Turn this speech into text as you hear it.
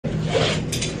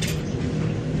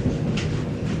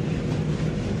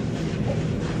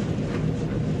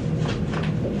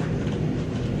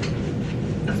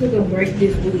took a break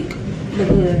this week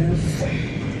because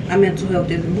my mental health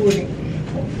is important.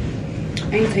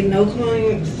 I ain't take no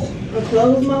clients. I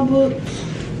closed my books.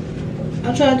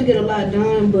 I tried to get a lot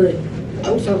done, but I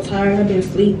was so tired. I've been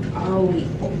asleep all week.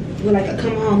 But like I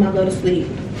come home, I go to sleep.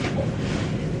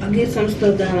 I get some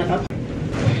stuff done. Like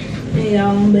and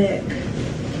y'all, I'm back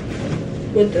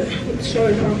with the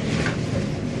short on.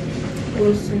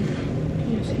 Wilson.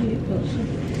 You see it, Wilson.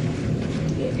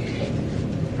 Yeah.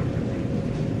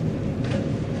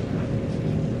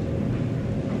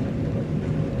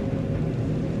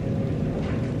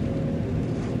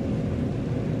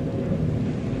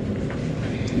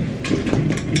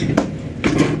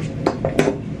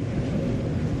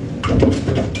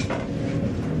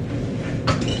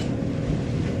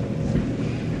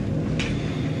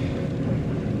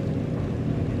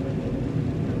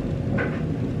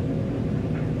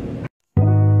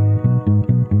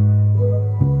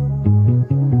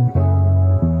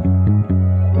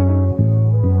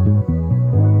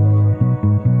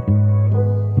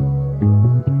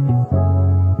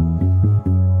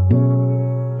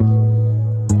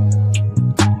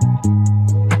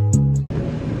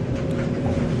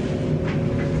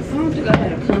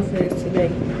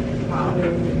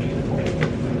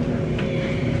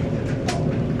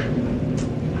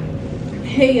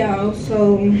 Hey y'all,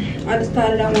 so I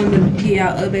decided I wanted to give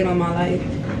y'all an update on my life.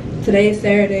 Today is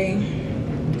Saturday,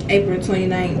 April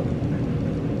 29th.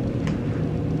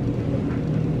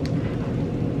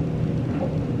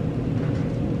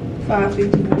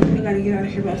 $5:51. I gotta get out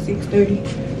of here by 6:30.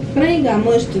 But I ain't got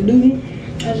much to do.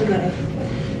 I just gotta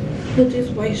put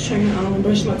this waist trainer on,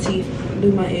 brush my teeth,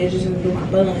 do my edges, and do my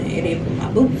bun, and then put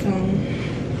my boots on.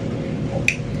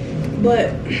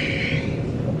 But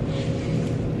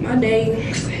my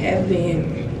days have been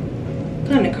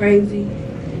kind of crazy.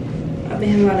 I've been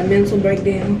having a lot of mental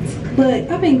breakdowns, but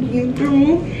I've been getting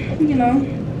through them, you know.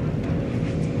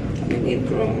 I've been getting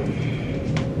through them.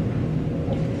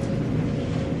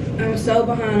 I'm so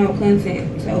behind on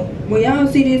content, so when y'all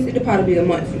see this, it'll probably be a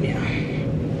month from now.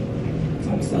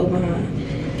 I'm so behind.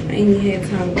 I ain't even had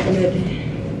time to do nothing.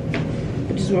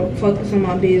 I just want to focus on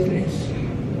my business.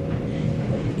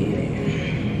 Yeah,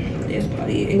 that's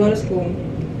probably it. And go to school.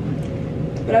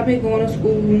 But I've been going to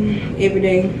school every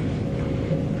day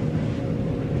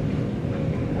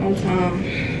on time.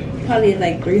 Probably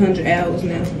like 300 hours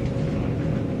now.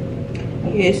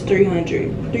 Yeah, it's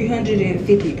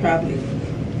 350 probably.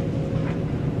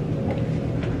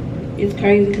 It's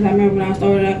crazy because I remember when I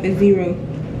started off at 0.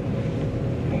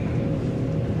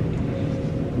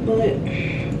 But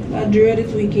I drill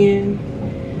this weekend.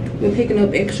 We're picking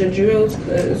up extra drills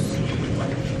because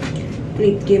I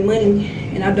need to get money.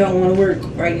 And I don't want to work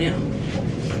right now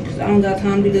because I don't got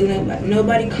time to do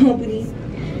nobody company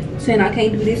saying I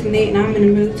can't do this and that, and I'm in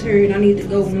the military and I need to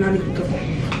go and I need to go.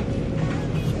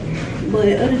 But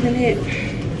other than that,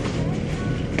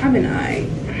 I've been alright.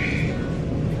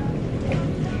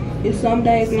 It's some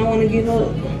days when I want to give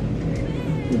up,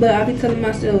 but I be telling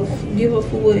myself, give up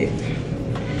for what?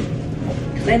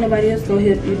 Because ain't nobody else gonna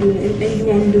help you do anything you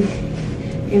want to do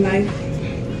in life.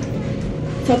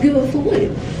 So give up for what?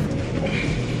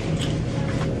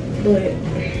 But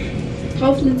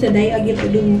hopefully today I get to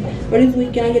do, or this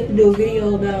weekend I get to do a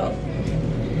video about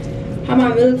how my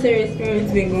military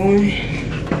experience been going.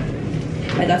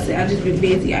 Like I said, I just been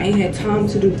busy. I ain't had time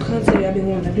to do the content I've been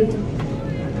wanting to do.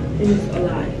 It's a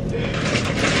lot.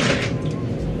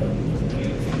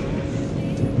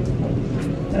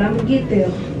 But I'm gonna get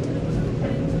there.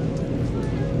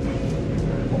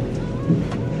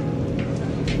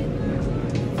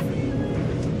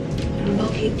 I'm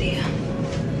gonna get there.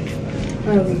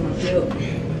 I don't get my belt.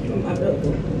 My belt.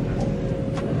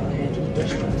 I had to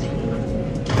brush my teeth.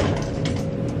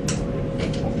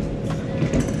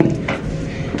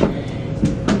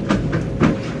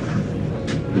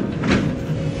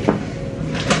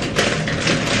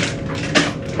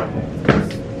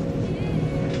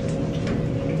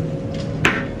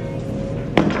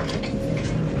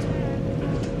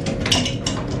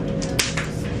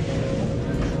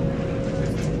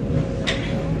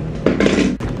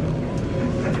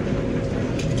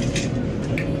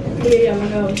 Yeah,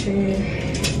 like I was saying,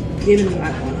 getting a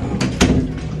lot going on.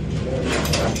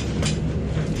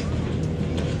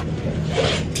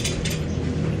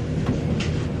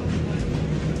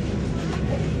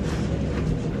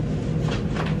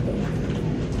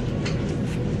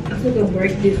 I took a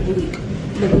break this week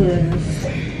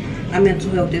because my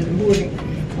mental health is important.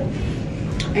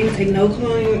 I ain't take no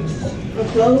clients. I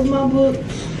closed my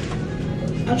books.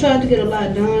 I tried to get a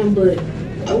lot done, but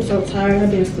I was so tired.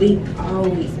 I've been asleep all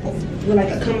week. But like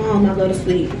I come home, I go to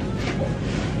sleep.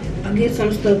 I I get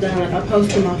some stuff done. Like I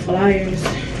posted my flyers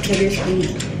for this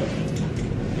week.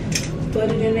 But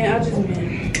other than that, I just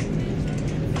been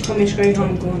coming straight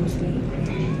home, going to sleep.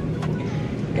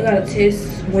 I got a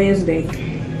test Wednesday.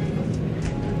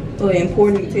 An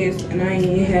important test, and I ain't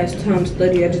even had time to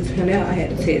study. I just found out I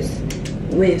had a test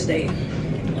Wednesday,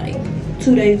 like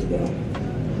 2 days ago.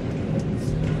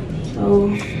 So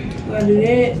I gotta do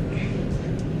that.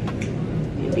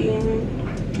 And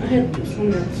then I had to do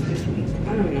something else this week.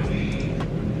 I don't know.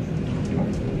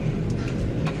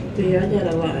 But yeah, I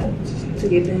got a lot to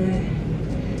get done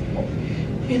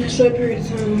in a short period of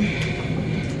time.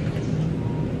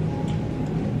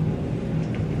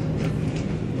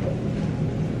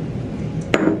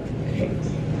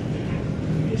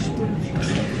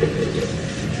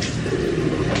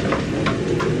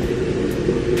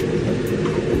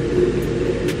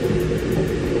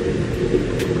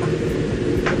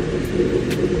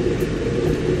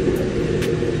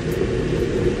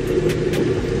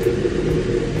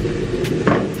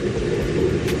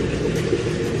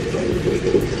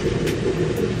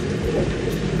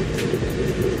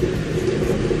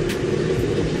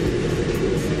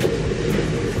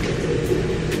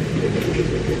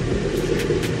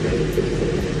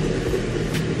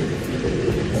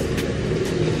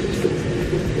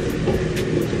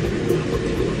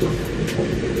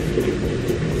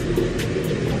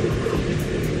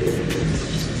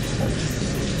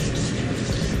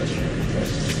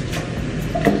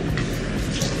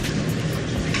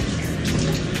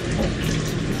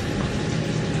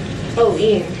 Oh,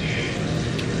 and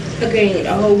I gained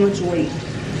a whole bunch of weight,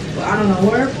 but I don't know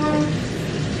where from.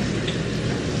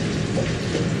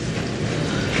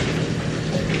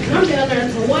 I'm down there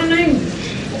to 190.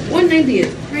 190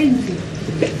 is crazy.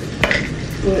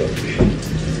 But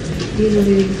these are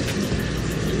these.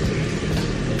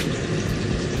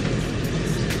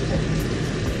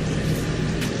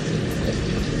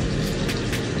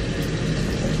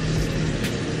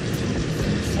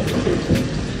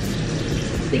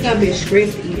 I think I've been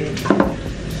stress eating.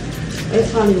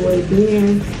 That's probably what it's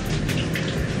been.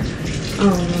 I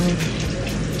don't know.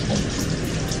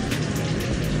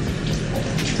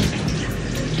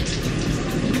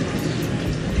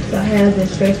 I have been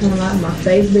stressing a lot. My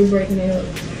face been breaking out.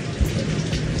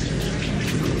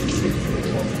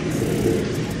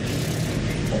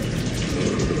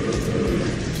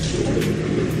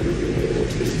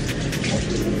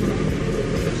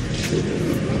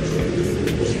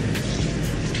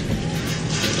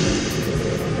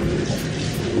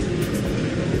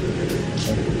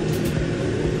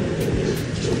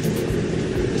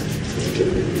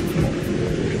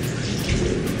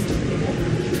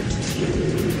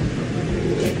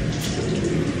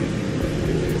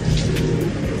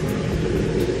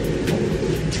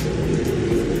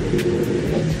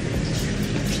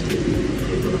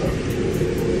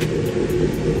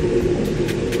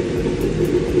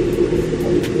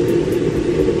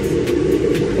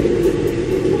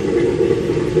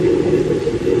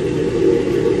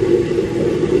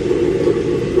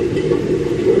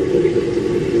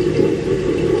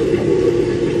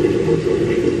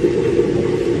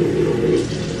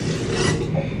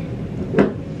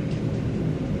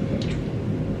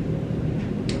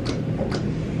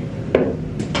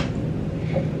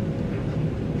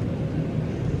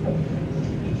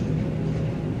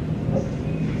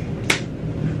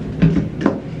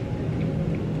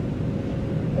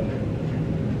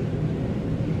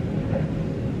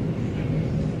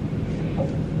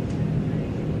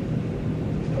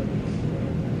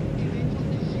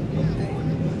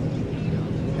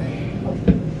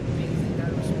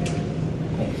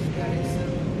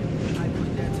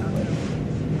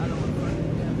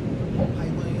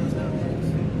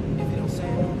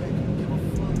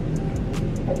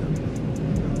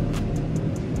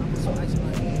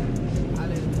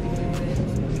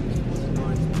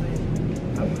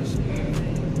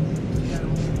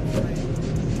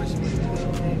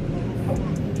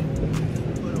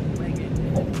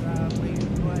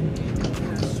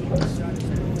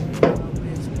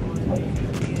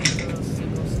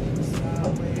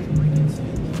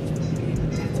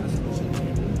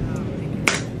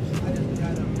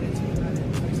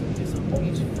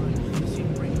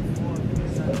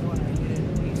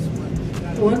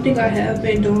 One thing I have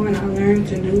been doing, I learned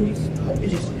to do,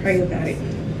 is just pray about it.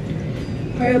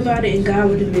 Pray about it and God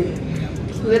will deliver.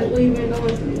 So that's what we've been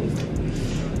going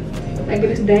through. Like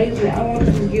there's days that I want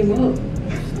to just give up.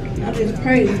 I just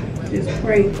pray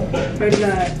to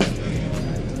God.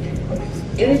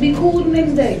 It'll be cool the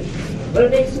next day or the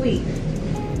next week.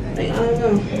 Like, I don't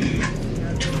know.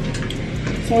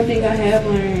 So one thing I have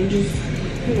learned, just,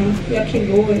 you know, y'all keep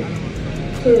going.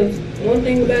 Cause one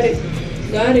thing about it,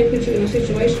 God didn't put you in a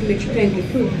situation that you can't get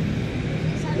through.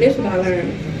 That's what I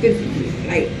learned physically,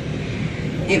 like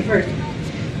in person.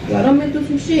 Like I'm into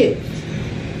some shit.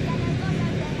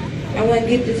 I wouldn't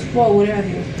get this far without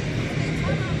him.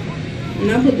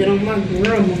 And I put that on my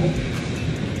grandma.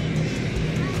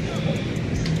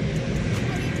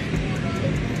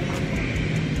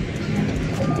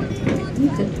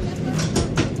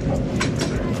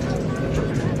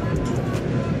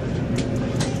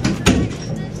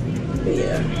 But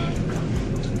yeah.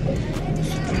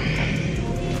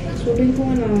 That's what been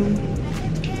going on.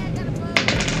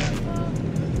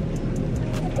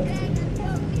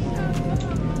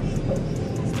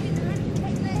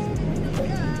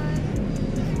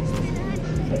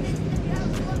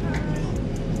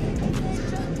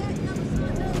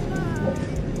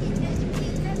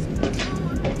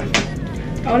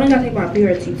 Oh, I gotta take my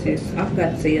purity test. I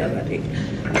forgot to say that about it.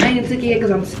 I ain't took it yet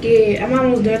because I'm scared. I'm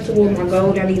almost there toward my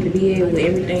goal that I need to be in with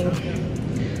everything.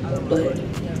 But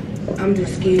I'm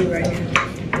just scared right now.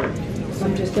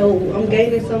 I'm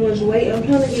gaining so much weight. I'm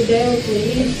trying to get down to at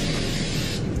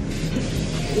least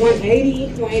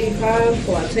 180, 185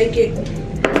 before I take it.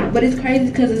 But it's crazy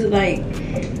because it's like,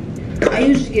 I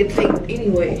usually get taken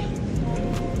anyway.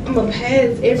 I'm a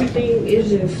pass. Everything is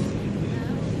just,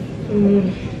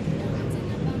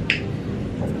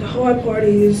 the hard part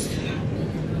is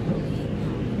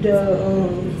the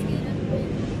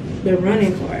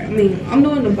running part. I mean, I'm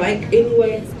doing the bike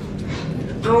anyway.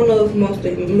 I don't know if most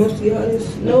of y'all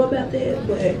just know about that,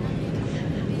 but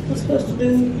I'm supposed to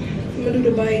do. I'm gonna do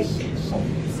the bike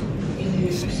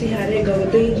and see how that goes.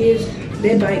 The thing is,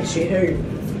 that bike shit hurt,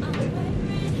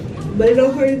 but it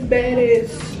don't hurt as bad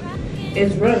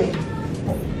as running.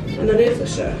 I know that for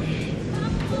sure.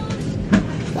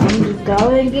 I'm just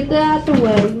going and get that out the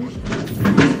way.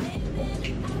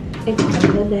 And call it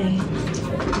a day.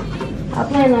 I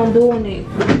plan on doing it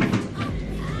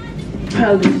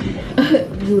probably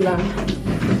July.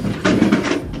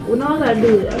 Well, no, I gotta do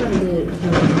it.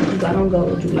 I don't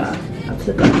go to July. I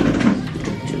took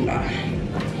off July.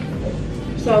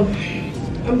 So,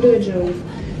 I'm doing June.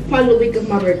 Probably the week of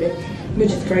my birthday,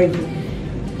 which is crazy.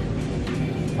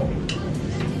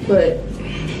 But,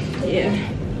 yeah.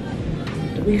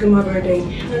 The week of my birthday. I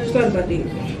just thought about this.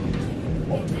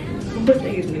 My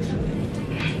birthday is next week.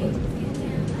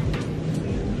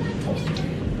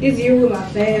 This year went by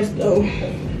fast though.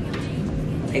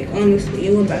 Like honestly,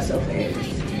 it went by so fast.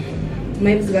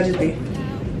 Maybe because I just been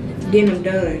getting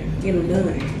them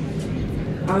done.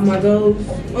 All my goals,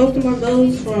 most of my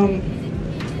goals from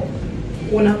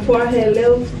before I had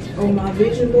left on my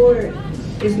vision board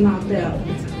is knocked out.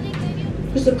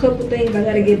 Just a couple things I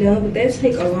gotta get done, but that's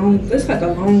like a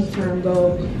long-term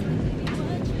goal.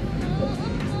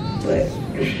 But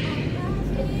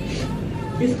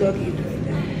it's gonna keep doing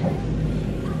that.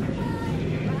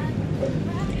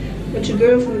 But your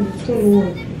girlfriend is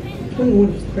 21. 21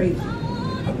 is crazy.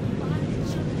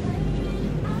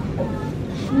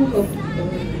 I hope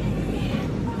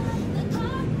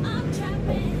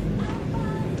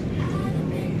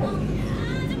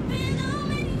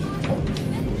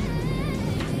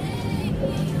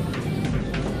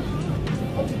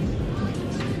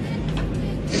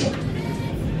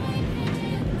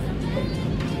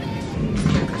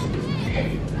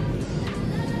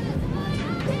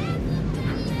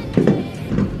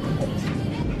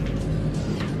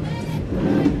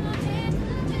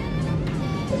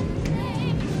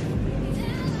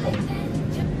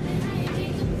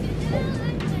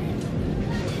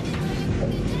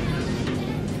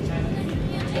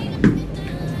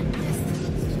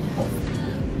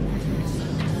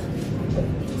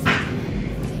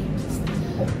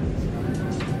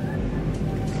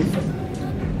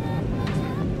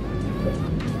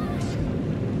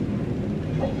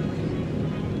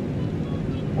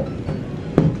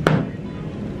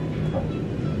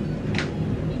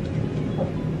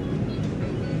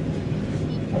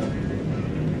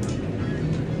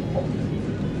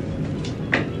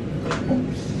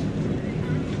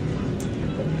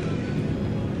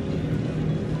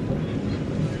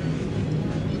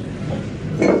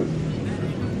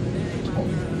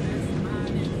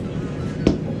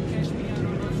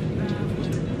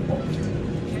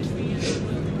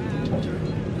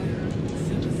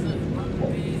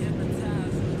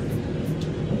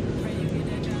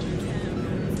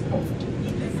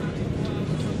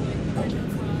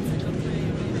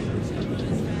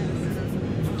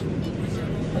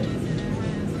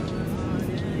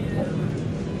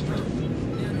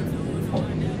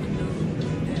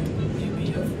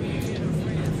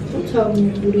told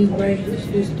me to do these braids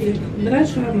this thick, but I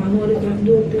tried my hardest not to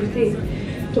do it this thick.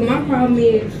 So my problem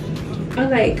is I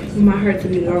like my hair to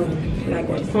be long, like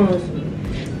Rapunzel.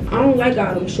 I don't like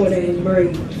all them short ass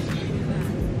braids.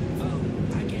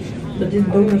 But this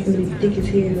bun is gonna be thick as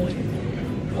hell.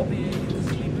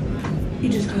 You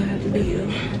just gonna have to deal.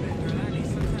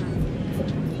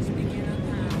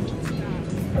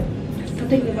 I'm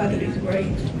thinking about these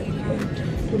braids.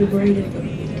 Do the braid in the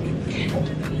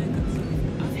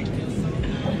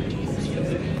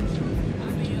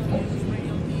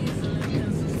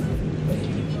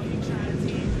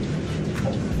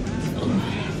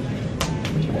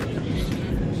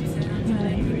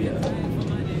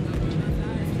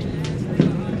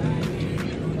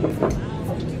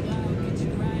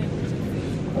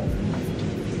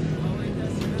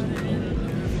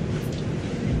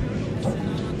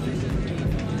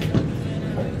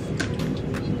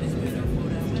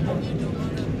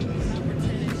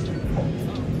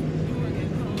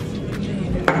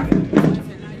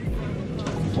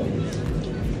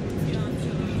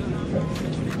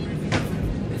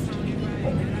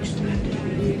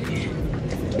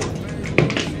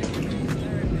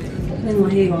my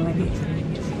hair gonna like it.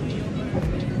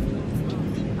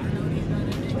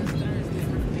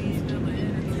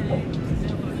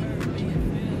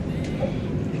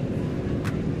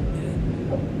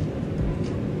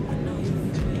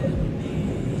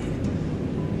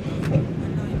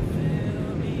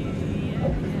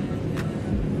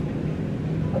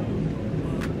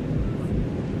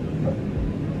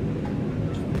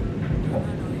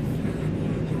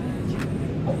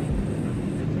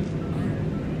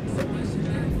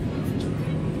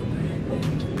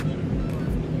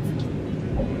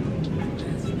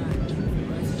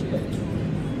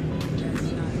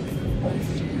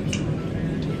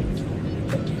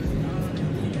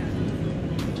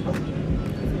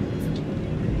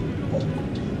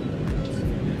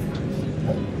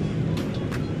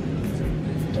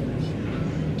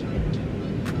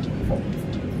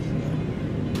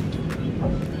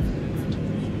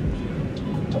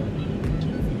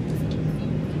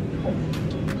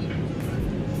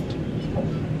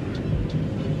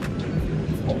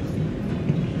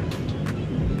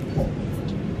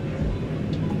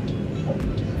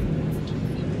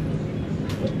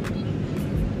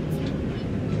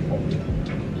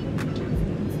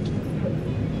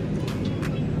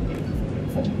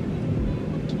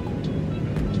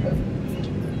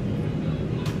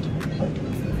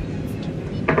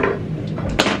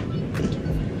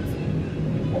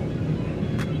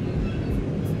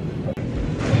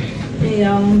 Hey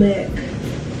y'all, I'm back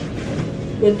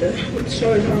with the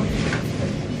shorts on.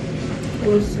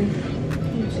 Closer.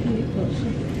 You see it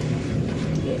closer.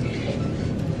 Yeah.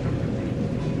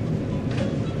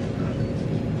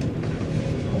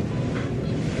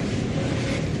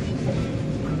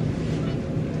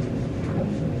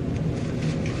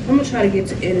 I'm gonna try to get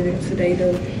to editing today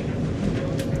though.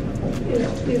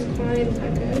 This client if I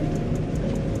got it.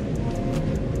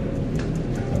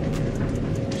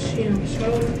 She on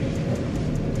shoulder.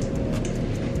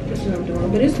 That's what I'm doing.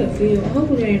 But it's a feel.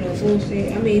 Hopefully it ain't no full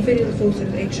set. I mean, if it is a full set,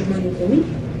 it's extra money for me.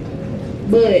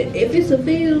 But if it's a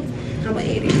feel, I'ma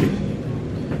edit.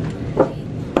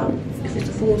 If it's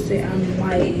a full set, I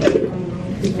might do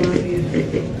one review.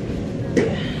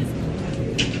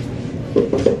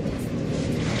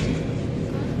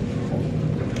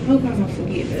 I hope I don't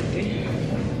forget nothing.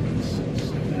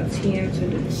 About 10 to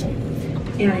do.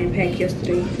 And I didn't pack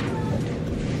yesterday.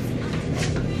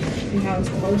 And I was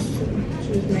supposed to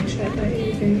just make sure I got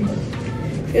everything.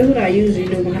 That's what I usually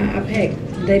do when I pack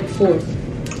the day before.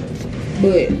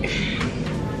 But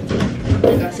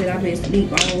like I said, I've been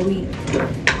asleep all week. I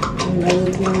don't know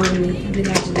what's going on with me. Then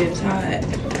I just been tired.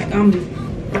 Like I'm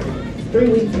 3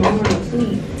 weeks behind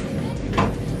sleep.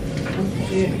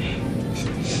 Yeah.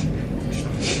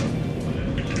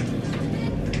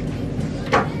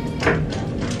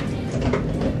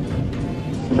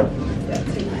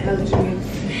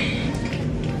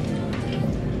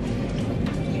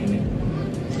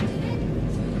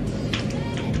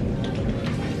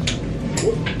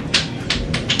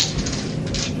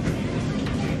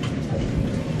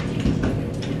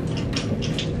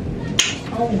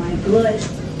 Oh my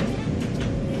gosh.